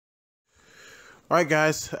Alright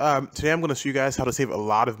guys, today I'm going to show you guys how to save a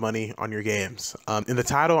lot of money on your games. In the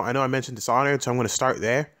title, I know I mentioned Dishonored, so I'm going to start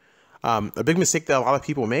there. A big mistake that a lot of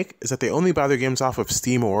people make is that they only buy their games off of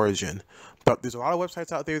Steam or Origin. But there's a lot of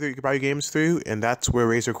websites out there that you can buy your games through, and that's where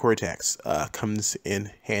Razer Cortex comes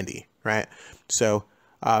in handy, right? So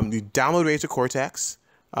you download Razer Cortex,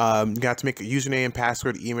 you got to make a username,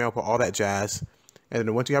 password, email, put all that jazz. And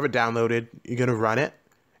then once you have it downloaded, you're going to run it,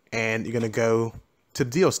 and you're going to go to the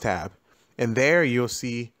Deals tab. And there you'll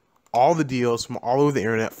see all the deals from all over the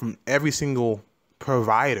internet from every single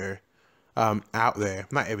provider out there.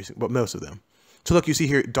 Not every single, but most of them. So look, you see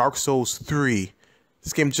here, Dark Souls 3.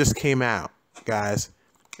 This game just came out, guys.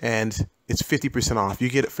 And it's 50% off. You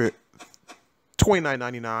get it for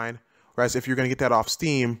 $29.99. Whereas if you're going to get that off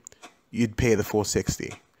Steam, you'd pay the full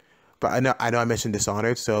 $60. But I know I mentioned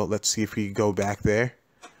Dishonored, so let's see if we go back there.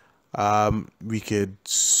 We could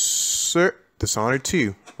search Dishonored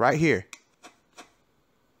 2 right here.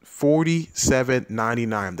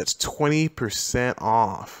 $47.99. That's 20%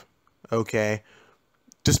 off. Okay,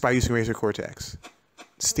 just by using Razer Cortex.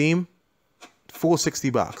 Steam, full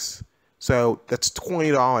 $60. So that's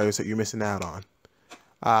 $20 that you're missing out on.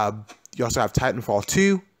 You also have Titanfall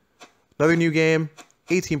 2, another new game,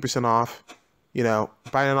 18% off. You know,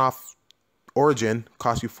 buying it off Origin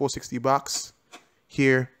costs you full $60.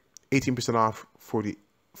 Here, 18% off,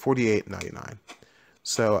 $48.99.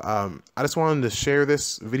 So I just wanted to share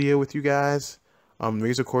this video with you guys.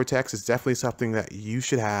 Razer Cortex is definitely something that you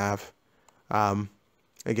should have. Again,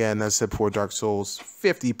 as I said before, Dark Souls,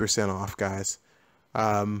 50% off, guys.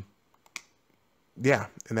 Yeah,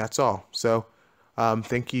 and that's all. So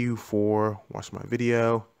thank you for watching my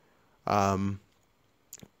video.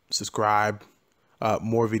 Subscribe.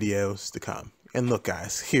 More videos to come. And look,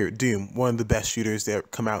 guys, here, Doom, one of the best shooters that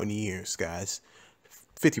come out in years, guys.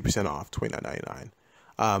 50% off, $29.99.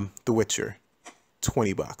 The Witcher,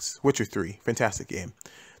 $20. Witcher 3, fantastic game.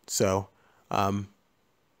 So,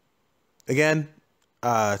 again,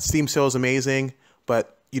 Steam sale is amazing,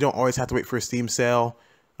 but you don't always have to wait for a Steam sale.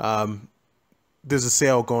 There's a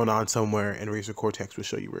sale going on somewhere, and Razer Cortex will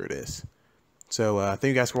show you where it is. So, thank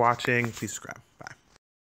you guys for watching. Please subscribe. Bye.